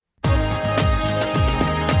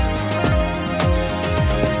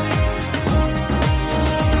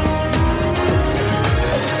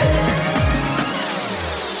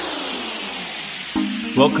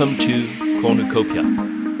Welcome to Cornucopia,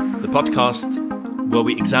 the podcast where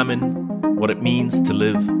we examine what it means to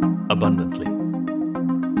live abundantly.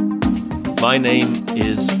 My name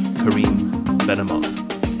is Karim Benamar.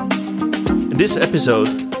 In this episode,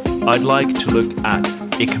 I'd like to look at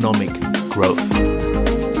economic growth.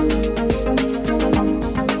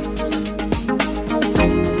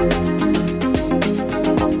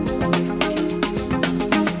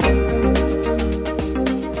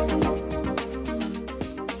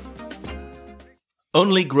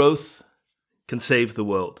 Only growth can save the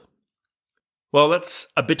world. Well, that's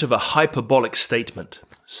a bit of a hyperbolic statement,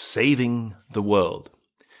 saving the world.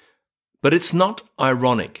 But it's not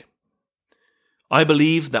ironic. I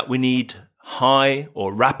believe that we need high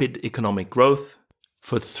or rapid economic growth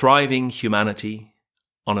for thriving humanity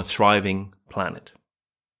on a thriving planet.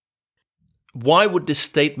 Why would this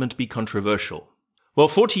statement be controversial? Well,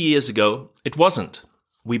 40 years ago, it wasn't.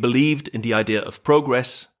 We believed in the idea of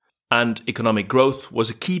progress, and economic growth was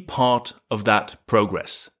a key part of that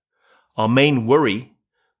progress. Our main worry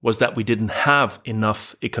was that we didn't have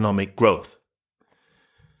enough economic growth.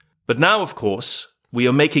 But now, of course, we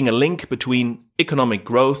are making a link between economic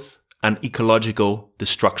growth and ecological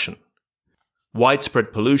destruction.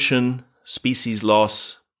 Widespread pollution, species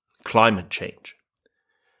loss, climate change.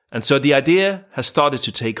 And so the idea has started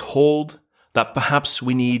to take hold that perhaps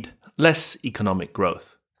we need less economic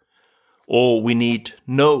growth, or we need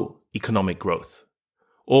no economic growth,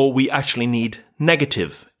 or we actually need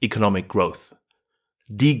negative economic growth,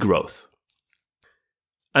 degrowth.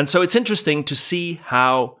 And so it's interesting to see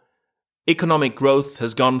how economic growth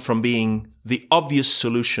has gone from being the obvious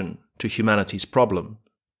solution to humanity's problem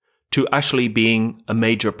to actually being a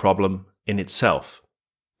major problem in itself.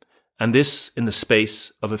 And this in the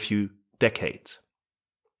space of a few decades.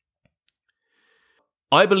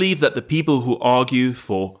 I believe that the people who argue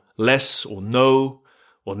for less or no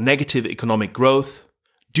or negative economic growth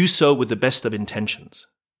do so with the best of intentions.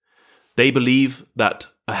 They believe that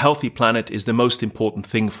a healthy planet is the most important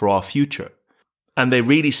thing for our future, and they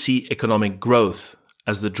really see economic growth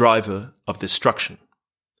as the driver of destruction.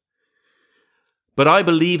 But I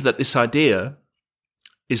believe that this idea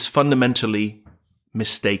is fundamentally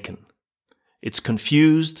mistaken. It's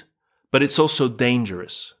confused, but it's also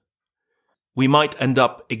dangerous. We might end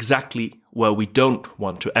up exactly where we don't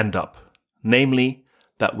want to end up, namely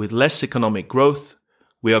that with less economic growth,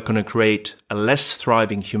 we are going to create a less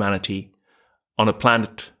thriving humanity on a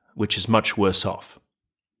planet which is much worse off.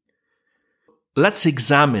 Let's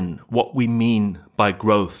examine what we mean by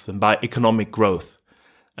growth and by economic growth,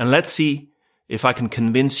 and let's see if I can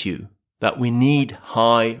convince you that we need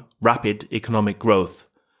high, rapid economic growth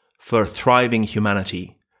for a thriving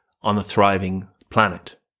humanity on a thriving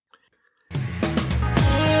planet.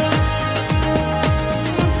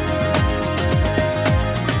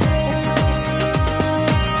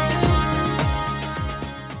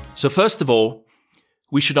 So first of all,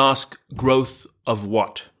 we should ask growth of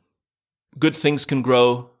what? Good things can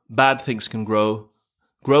grow, bad things can grow.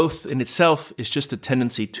 Growth in itself is just a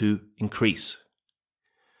tendency to increase.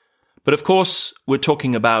 But of course, we're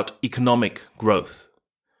talking about economic growth,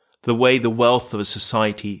 the way the wealth of a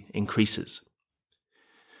society increases.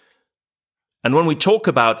 And when we talk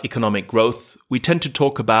about economic growth, we tend to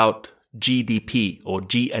talk about GDP or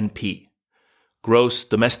GNP, gross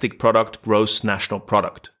domestic product, gross national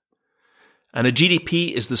product. And a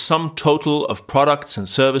GDP is the sum total of products and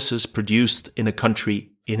services produced in a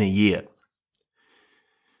country in a year.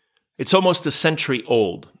 It's almost a century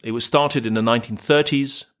old. It was started in the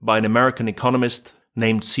 1930s by an American economist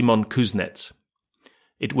named Simon Kuznets.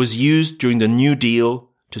 It was used during the New Deal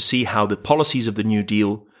to see how the policies of the New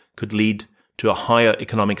Deal could lead to a higher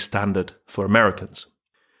economic standard for Americans.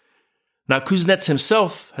 Now, Kuznets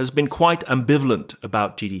himself has been quite ambivalent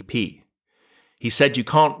about GDP. He said you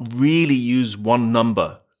can't really use one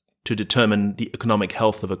number to determine the economic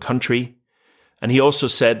health of a country. And he also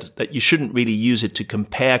said that you shouldn't really use it to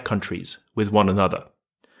compare countries with one another.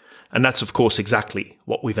 And that's, of course, exactly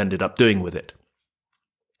what we've ended up doing with it.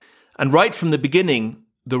 And right from the beginning,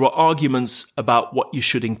 there were arguments about what you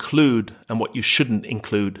should include and what you shouldn't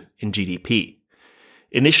include in GDP.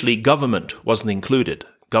 Initially, government wasn't included.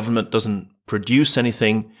 Government doesn't produce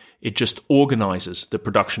anything, it just organizes the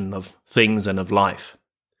production of things and of life.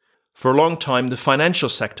 For a long time, the financial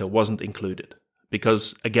sector wasn't included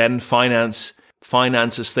because, again, finance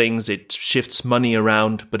finances things, it shifts money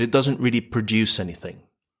around, but it doesn't really produce anything.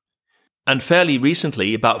 And fairly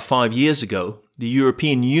recently, about 5 years ago, the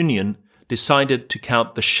European Union decided to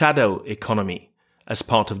count the shadow economy as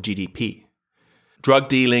part of GDP. Drug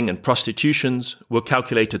dealing and prostitutions were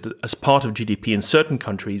calculated as part of GDP in certain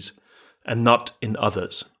countries, and not in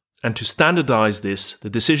others. And to standardize this, the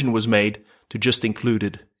decision was made to just include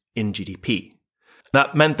it in GDP.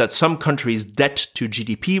 That meant that some countries' debt to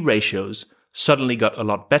GDP ratios suddenly got a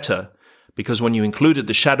lot better, because when you included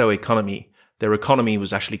the shadow economy, their economy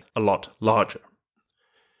was actually a lot larger.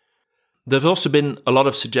 There have also been a lot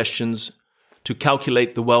of suggestions to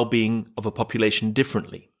calculate the well-being of a population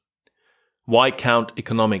differently. Why count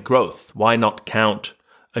economic growth? Why not count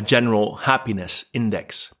a general happiness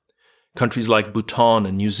index? Countries like Bhutan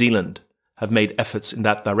and New Zealand have made efforts in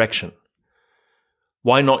that direction.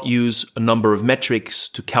 Why not use a number of metrics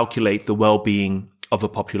to calculate the well-being of a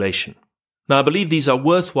population? Now, I believe these are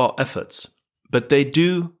worthwhile efforts, but they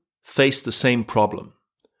do face the same problem.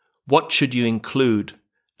 What should you include,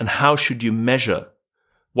 and how should you measure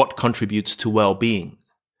what contributes to well-being?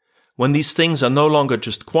 When these things are no longer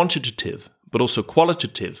just quantitative, but also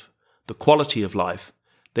qualitative, the quality of life,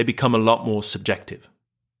 they become a lot more subjective.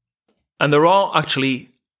 And there are actually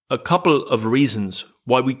a couple of reasons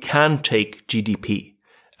why we can take GDP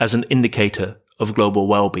as an indicator of global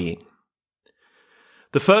well-being.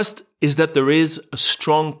 The first is that there is a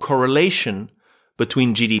strong correlation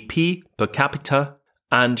between GDP per capita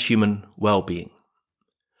and human well-being.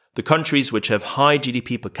 The countries which have high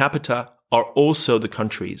GDP per capita are also the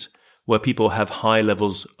countries where people have high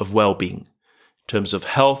levels of well-being in terms of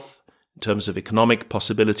health, in terms of economic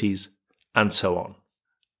possibilities, and so on.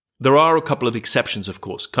 There are a couple of exceptions, of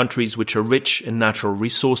course, countries which are rich in natural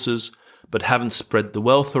resources but haven't spread the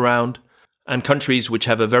wealth around, and countries which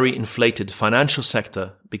have a very inflated financial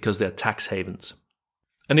sector because they're tax havens.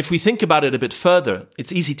 And if we think about it a bit further,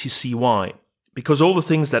 it's easy to see why. Because all the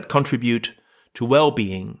things that contribute to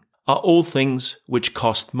well-being are all things which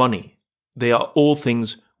cost money. They are all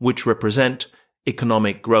things which represent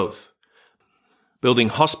economic growth. Building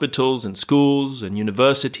hospitals and schools and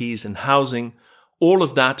universities and housing, all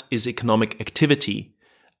of that is economic activity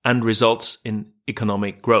and results in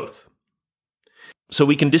economic growth. So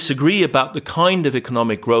we can disagree about the kind of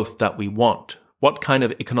economic growth that we want. What kind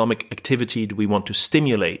of economic activity do we want to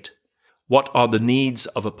stimulate? What are the needs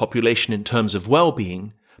of a population in terms of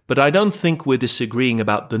well-being? But I don't think we're disagreeing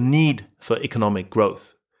about the need for economic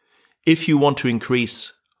growth. If you want to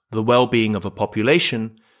increase the well-being of a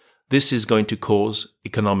population, this is going to cause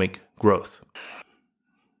economic growth.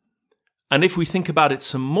 And if we think about it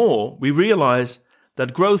some more, we realize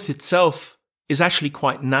that growth itself is actually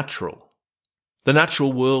quite natural. The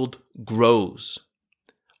natural world grows.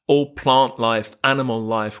 All plant life, animal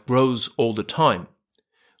life grows all the time.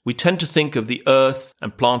 We tend to think of the earth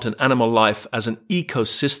and plant and animal life as an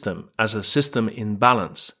ecosystem, as a system in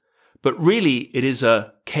balance. But really, it is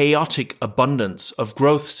a chaotic abundance of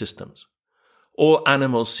growth systems. All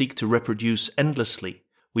animals seek to reproduce endlessly.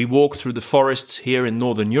 We walk through the forests here in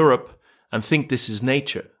Northern Europe and think this is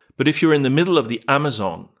nature. But if you're in the middle of the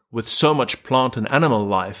Amazon with so much plant and animal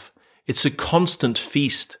life, it's a constant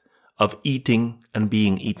feast of eating and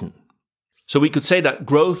being eaten. So we could say that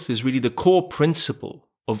growth is really the core principle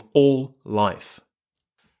of all life.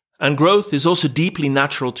 And growth is also deeply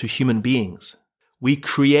natural to human beings. We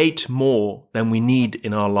create more than we need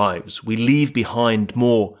in our lives. We leave behind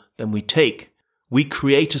more than we take. We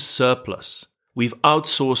create a surplus. We've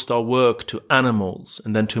outsourced our work to animals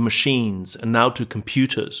and then to machines and now to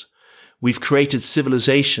computers. We've created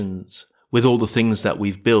civilizations with all the things that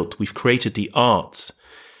we've built. We've created the arts.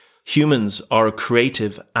 Humans are a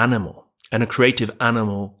creative animal, and a creative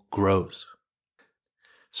animal grows.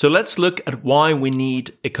 So let's look at why we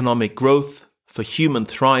need economic growth for human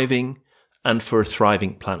thriving and for a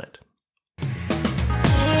thriving planet.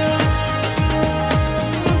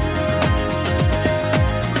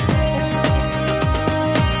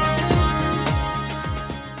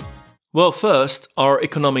 Well, first, our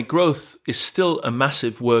economic growth is still a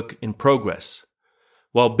massive work in progress.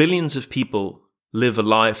 While billions of people live a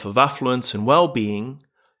life of affluence and well-being,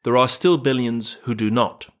 there are still billions who do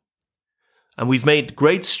not. And we've made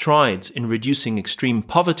great strides in reducing extreme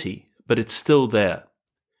poverty, but it's still there.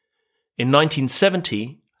 In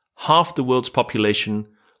 1970, half the world's population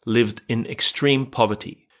lived in extreme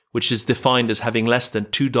poverty, which is defined as having less than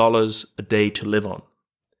 $2 a day to live on.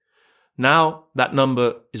 Now, that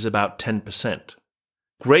number is about 10%.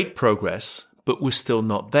 Great progress, but we're still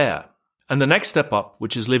not there. And the next step up,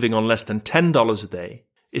 which is living on less than $10 a day,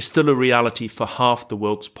 is still a reality for half the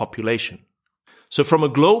world's population. So from a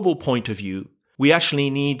global point of view, we actually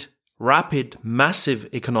need rapid, massive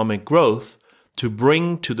economic growth to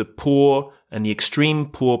bring to the poor and the extreme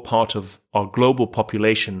poor part of our global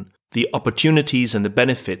population the opportunities and the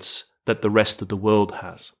benefits that the rest of the world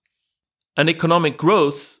has. And economic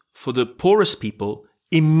growth for the poorest people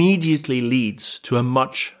immediately leads to a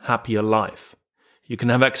much happier life. You can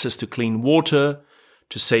have access to clean water,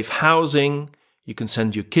 to safe housing, you can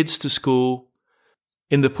send your kids to school.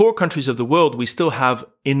 In the poor countries of the world, we still have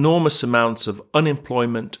enormous amounts of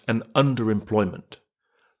unemployment and underemployment.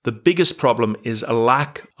 The biggest problem is a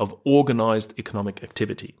lack of organized economic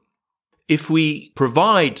activity. If we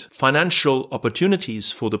provide financial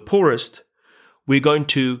opportunities for the poorest, we're going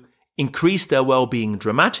to increase their well-being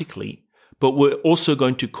dramatically, but we're also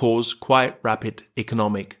going to cause quite rapid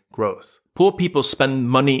economic growth. Poor people spend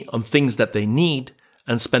money on things that they need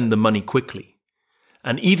and spend the money quickly.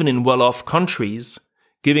 And even in well-off countries,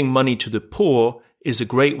 giving money to the poor is a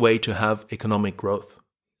great way to have economic growth.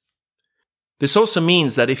 This also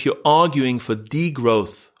means that if you're arguing for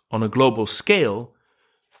degrowth on a global scale,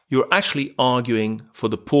 you're actually arguing for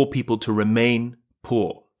the poor people to remain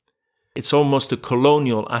poor. It's almost a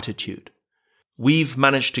colonial attitude. We've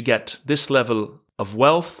managed to get this level of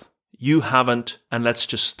wealth, you haven't, and let's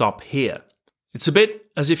just stop here. It's a bit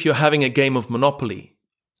as if you're having a game of Monopoly,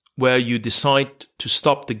 where you decide to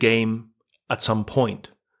stop the game at some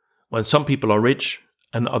point, when some people are rich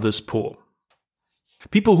and others poor.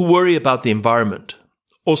 People who worry about the environment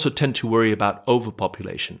also tend to worry about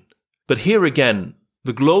overpopulation. But here again,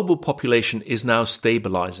 the global population is now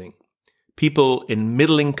stabilizing. People in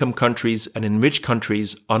middle-income countries and in rich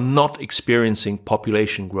countries are not experiencing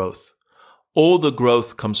population growth. All the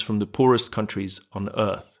growth comes from the poorest countries on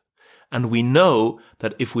earth. And we know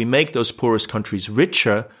that if we make those poorest countries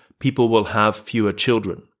richer, people will have fewer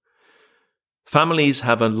children. Families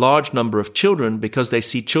have a large number of children because they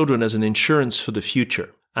see children as an insurance for the future.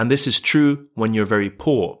 And this is true when you're very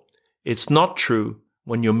poor. It's not true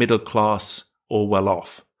when you're middle class or well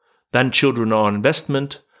off. Then children are an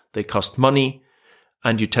investment, they cost money,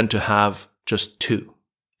 and you tend to have just two.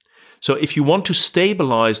 So if you want to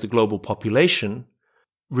stabilize the global population,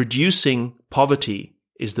 reducing poverty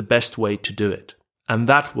is the best way to do it. And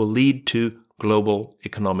that will lead to global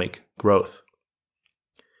economic growth.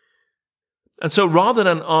 And so rather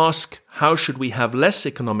than ask, how should we have less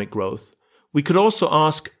economic growth, we could also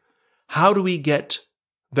ask, how do we get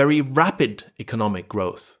very rapid economic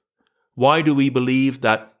growth? Why do we believe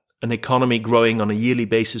that an economy growing on a yearly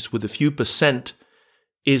basis with a few percent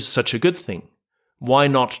is such a good thing? Why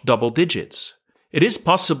not double digits? It is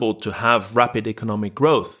possible to have rapid economic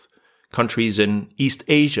growth. Countries in East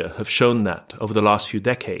Asia have shown that over the last few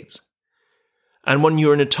decades. And when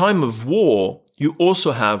you're in a time of war, you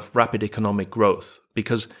also have rapid economic growth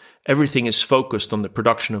because everything is focused on the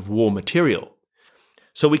production of war material.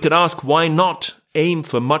 So we could ask, why not aim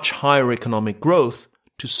for much higher economic growth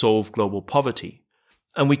to solve global poverty?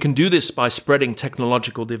 And we can do this by spreading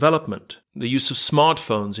technological development, the use of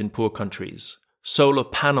smartphones in poor countries, solar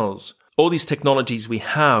panels, all these technologies we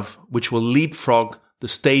have which will leapfrog the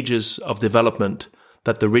stages of development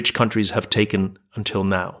that the rich countries have taken until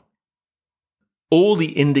now. All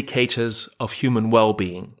the indicators of human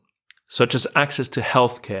well-being, such as access to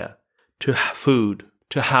healthcare, to food,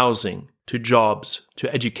 to housing, to jobs,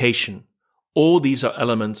 to education, all these are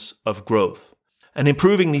elements of growth. And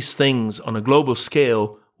improving these things on a global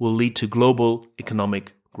scale will lead to global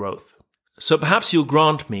economic growth. So perhaps you'll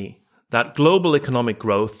grant me that global economic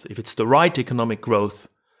growth, if it's the right economic growth,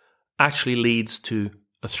 actually leads to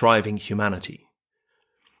a thriving humanity.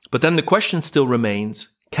 But then the question still remains,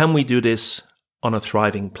 can we do this on a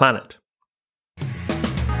thriving planet?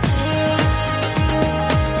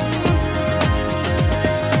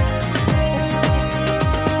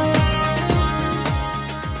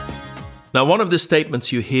 Now, one of the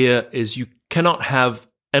statements you hear is you cannot have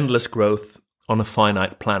endless growth on a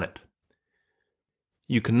finite planet.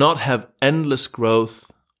 You cannot have endless growth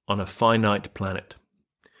on a finite planet.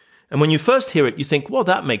 And when you first hear it, you think, well,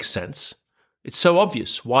 that makes sense. It's so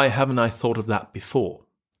obvious. Why haven't I thought of that before?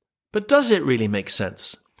 But does it really make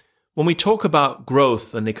sense? When we talk about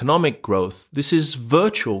growth and economic growth, this is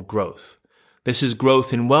virtual growth. This is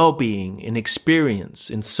growth in well-being, in experience,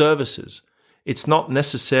 in services. It's not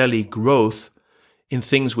necessarily growth in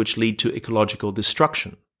things which lead to ecological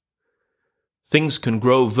destruction. Things can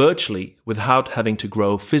grow virtually without having to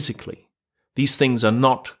grow physically. These things are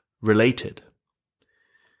not related.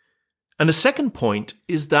 And the second point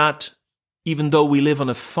is that even though we live on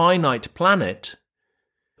a finite planet,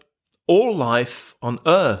 all life on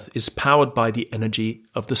Earth is powered by the energy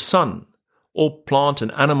of the sun. All plant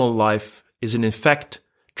and animal life is in effect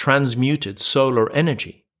transmuted solar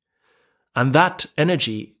energy. And that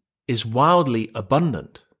energy is wildly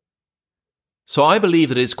abundant. So I believe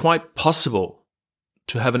that it's quite possible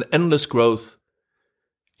to have an endless growth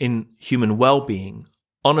in human well-being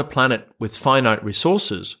on a planet with finite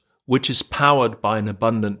resources which is powered by an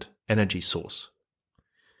abundant energy source.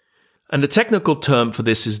 And the technical term for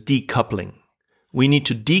this is decoupling. We need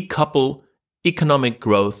to decouple economic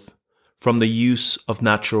growth from the use of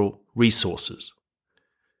natural resources.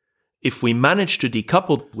 If we manage to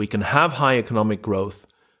decouple, we can have high economic growth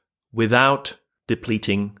without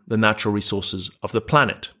depleting the natural resources of the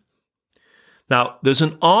planet. Now, there's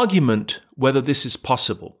an argument whether this is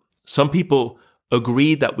possible. Some people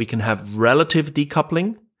agree that we can have relative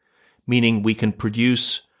decoupling, meaning we can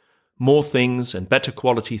produce more things and better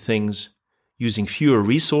quality things using fewer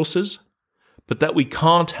resources, but that we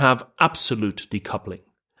can't have absolute decoupling.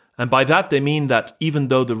 And by that, they mean that even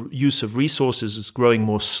though the use of resources is growing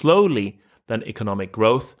more slowly than economic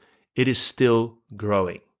growth, it is still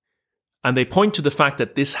growing. And they point to the fact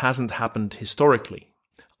that this hasn't happened historically.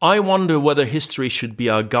 I wonder whether history should be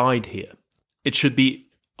our guide here. It should be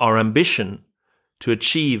our ambition to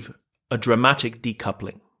achieve a dramatic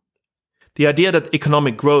decoupling. The idea that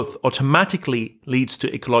economic growth automatically leads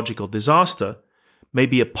to ecological disaster may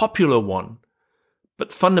be a popular one,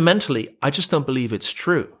 but fundamentally, I just don't believe it's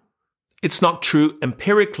true. It's not true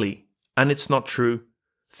empirically, and it's not true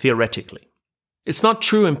theoretically. It's not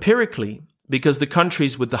true empirically because the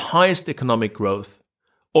countries with the highest economic growth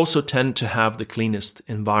also tend to have the cleanest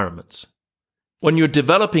environments. When you're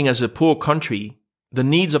developing as a poor country, the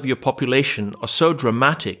needs of your population are so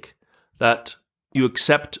dramatic that you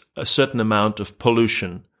accept a certain amount of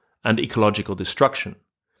pollution and ecological destruction.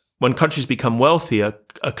 When countries become wealthier,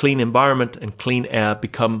 a clean environment and clean air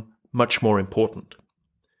become much more important.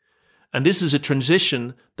 And this is a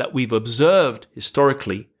transition that we've observed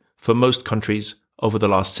historically for most countries over the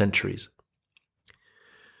last centuries.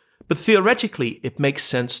 But theoretically, it makes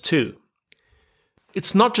sense too.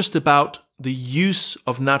 It's not just about the use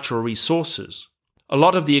of natural resources. A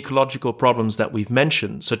lot of the ecological problems that we've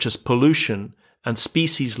mentioned, such as pollution and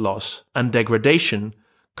species loss and degradation,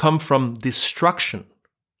 come from destruction.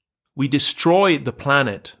 We destroy the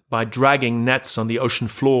planet by dragging nets on the ocean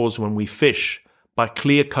floors when we fish, by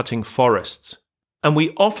clear-cutting forests. And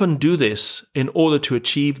we often do this in order to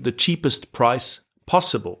achieve the cheapest price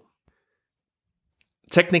possible.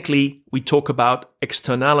 Technically, we talk about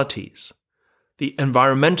externalities. The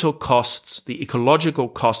environmental costs, the ecological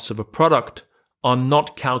costs of a product are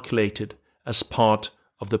not calculated as part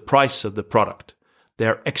of the price of the product.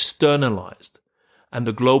 They're externalized, and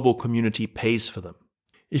the global community pays for them.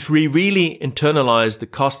 If we really internalize the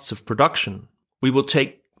costs of production, we will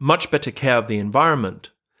take much better care of the environment,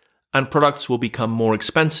 and products will become more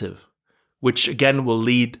expensive, which again will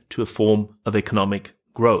lead to a form of economic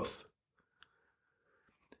growth.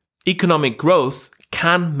 Economic growth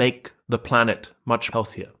can make the planet much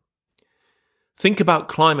healthier. Think about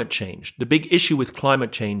climate change. The big issue with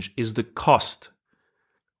climate change is the cost.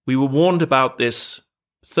 We were warned about this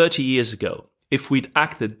 30 years ago. If we'd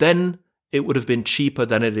acted then, it would have been cheaper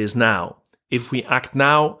than it is now. If we act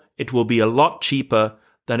now, it will be a lot cheaper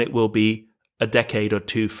than it will be a decade or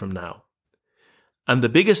two from now. And the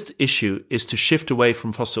biggest issue is to shift away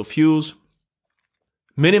from fossil fuels.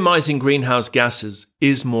 Minimizing greenhouse gases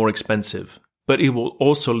is more expensive, but it will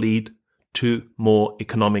also lead to more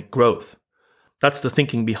economic growth. That's the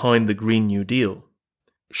thinking behind the Green New Deal.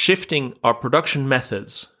 Shifting our production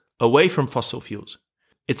methods away from fossil fuels,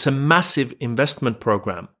 it's a massive investment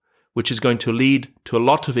program which is going to lead to a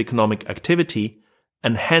lot of economic activity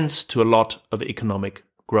and hence to a lot of economic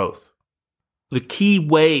growth. The key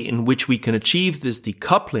way in which we can achieve this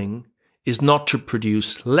decoupling is not to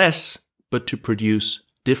produce less, but to produce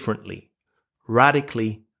differently,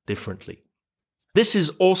 radically differently. This is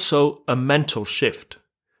also a mental shift.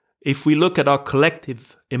 If we look at our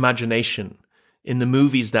collective imagination in the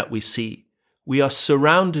movies that we see, we are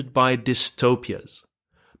surrounded by dystopias,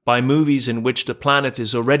 by movies in which the planet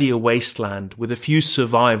is already a wasteland with a few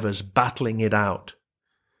survivors battling it out.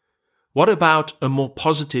 What about a more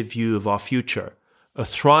positive view of our future, a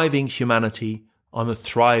thriving humanity on a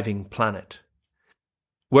thriving planet?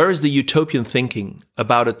 Where is the utopian thinking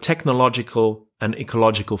about a technological and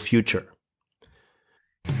ecological future?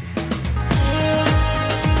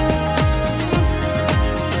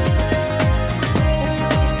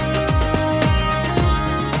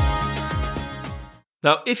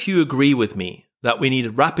 Now, if you agree with me that we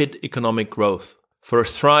need rapid economic growth for a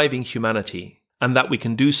thriving humanity and that we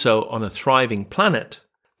can do so on a thriving planet,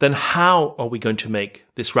 then how are we going to make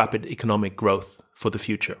this rapid economic growth for the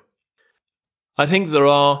future? I think there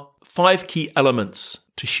are 5 key elements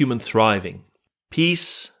to human thriving: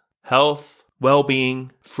 peace, health,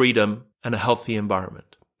 well-being, freedom, and a healthy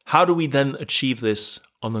environment. How do we then achieve this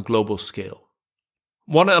on a global scale?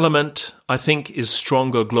 One element, I think, is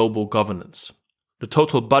stronger global governance. The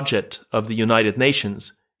total budget of the United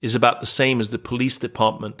Nations is about the same as the police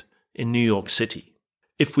department in New York City.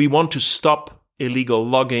 If we want to stop illegal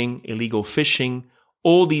logging, illegal fishing,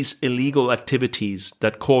 all these illegal activities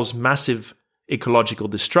that cause massive ecological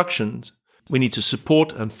destructions, we need to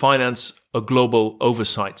support and finance a global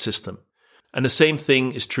oversight system. And the same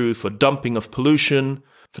thing is true for dumping of pollution,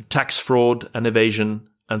 for tax fraud and evasion,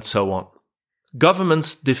 and so on.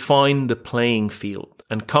 Governments define the playing field,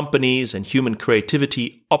 and companies and human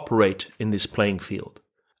creativity operate in this playing field.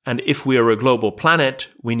 And if we are a global planet,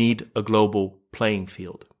 we need a global playing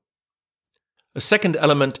field. A second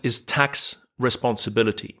element is tax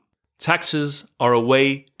responsibility. Taxes are a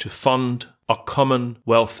way to fund our common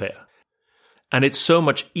welfare. And it's so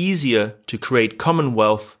much easier to create common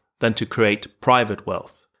wealth than to create private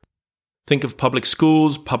wealth. Think of public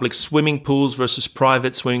schools, public swimming pools versus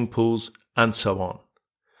private swimming pools, and so on.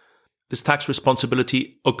 This tax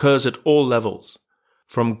responsibility occurs at all levels,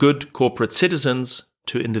 from good corporate citizens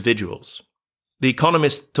to individuals. The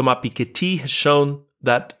economist Thomas Piketty has shown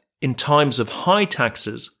that in times of high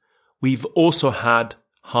taxes, we've also had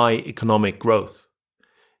high economic growth.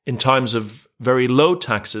 In times of very low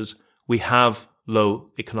taxes, we have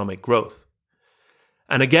low economic growth.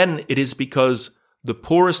 And again, it is because the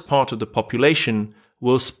poorest part of the population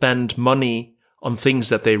will spend money on things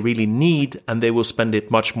that they really need, and they will spend it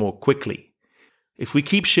much more quickly. If we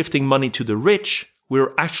keep shifting money to the rich,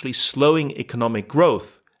 we're actually slowing economic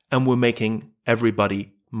growth, and we're making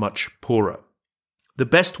everybody much poorer. The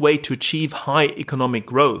best way to achieve high economic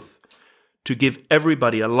growth, to give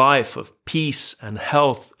everybody a life of peace and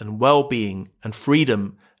health and well-being and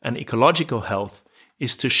freedom and ecological health,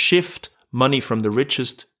 is to shift money from the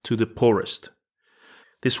richest to the poorest.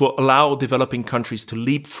 This will allow developing countries to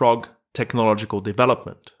leapfrog technological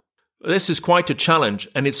development. This is quite a challenge,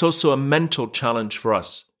 and it's also a mental challenge for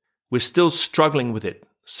us. We're still struggling with it.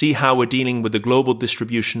 See how we're dealing with the global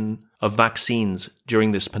distribution of vaccines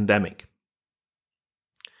during this pandemic.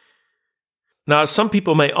 Now, some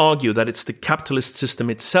people may argue that it's the capitalist system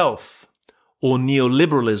itself or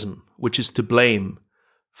neoliberalism which is to blame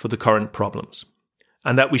for the current problems,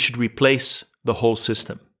 and that we should replace the whole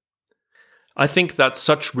system. I think that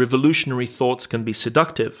such revolutionary thoughts can be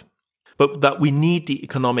seductive, but that we need the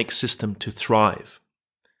economic system to thrive.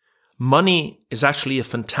 Money is actually a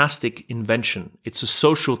fantastic invention. It's a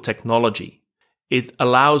social technology. It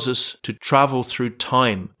allows us to travel through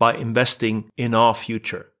time by investing in our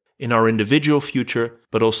future, in our individual future,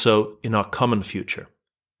 but also in our common future.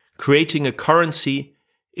 Creating a currency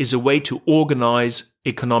is a way to organize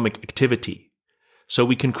economic activity, so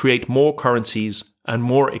we can create more currencies and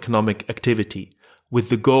more economic activity with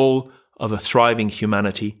the goal of a thriving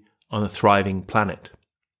humanity on a thriving planet.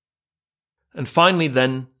 And finally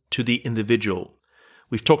then, to the individual.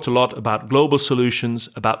 We've talked a lot about global solutions,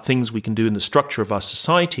 about things we can do in the structure of our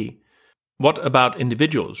society. What about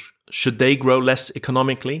individuals? Should they grow less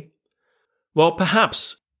economically? Well,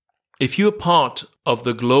 perhaps. If you're part of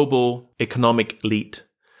the global economic elite,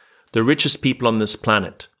 the richest people on this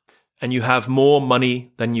planet, and you have more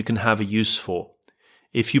money than you can have a use for,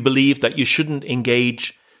 if you believe that you shouldn't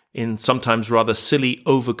engage in sometimes rather silly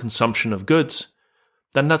overconsumption of goods,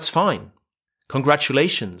 then that's fine.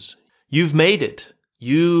 Congratulations. You've made it.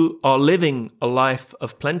 You are living a life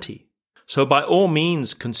of plenty. So by all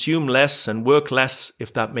means, consume less and work less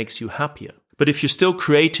if that makes you happier. But if you're still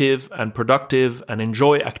creative and productive and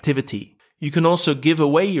enjoy activity, you can also give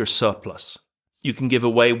away your surplus. You can give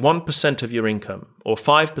away 1% of your income, or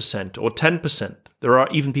 5%, or 10%. There are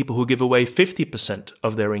even people who give away 50%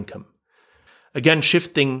 of their income. Again,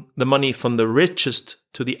 shifting the money from the richest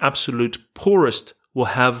to the absolute poorest will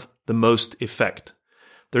have the most effect.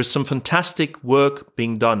 There's some fantastic work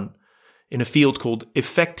being done in a field called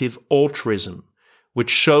effective altruism, which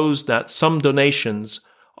shows that some donations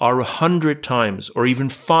are 100 times or even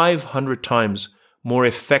 500 times more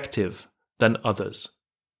effective than others.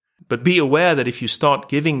 But be aware that if you start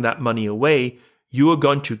giving that money away, you are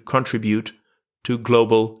going to contribute to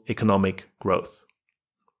global economic growth.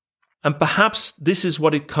 And perhaps this is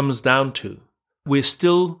what it comes down to. We're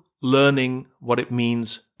still learning what it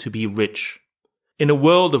means to be rich. In a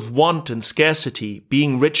world of want and scarcity,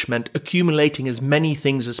 being rich meant accumulating as many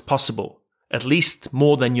things as possible, at least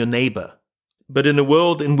more than your neighbor. But in a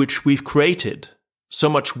world in which we've created so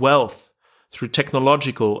much wealth through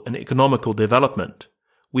technological and economical development,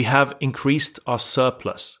 we have increased our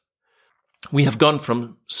surplus. We have gone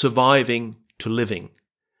from surviving to living.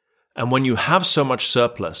 And when you have so much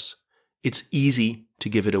surplus, it's easy to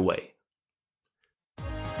give it away.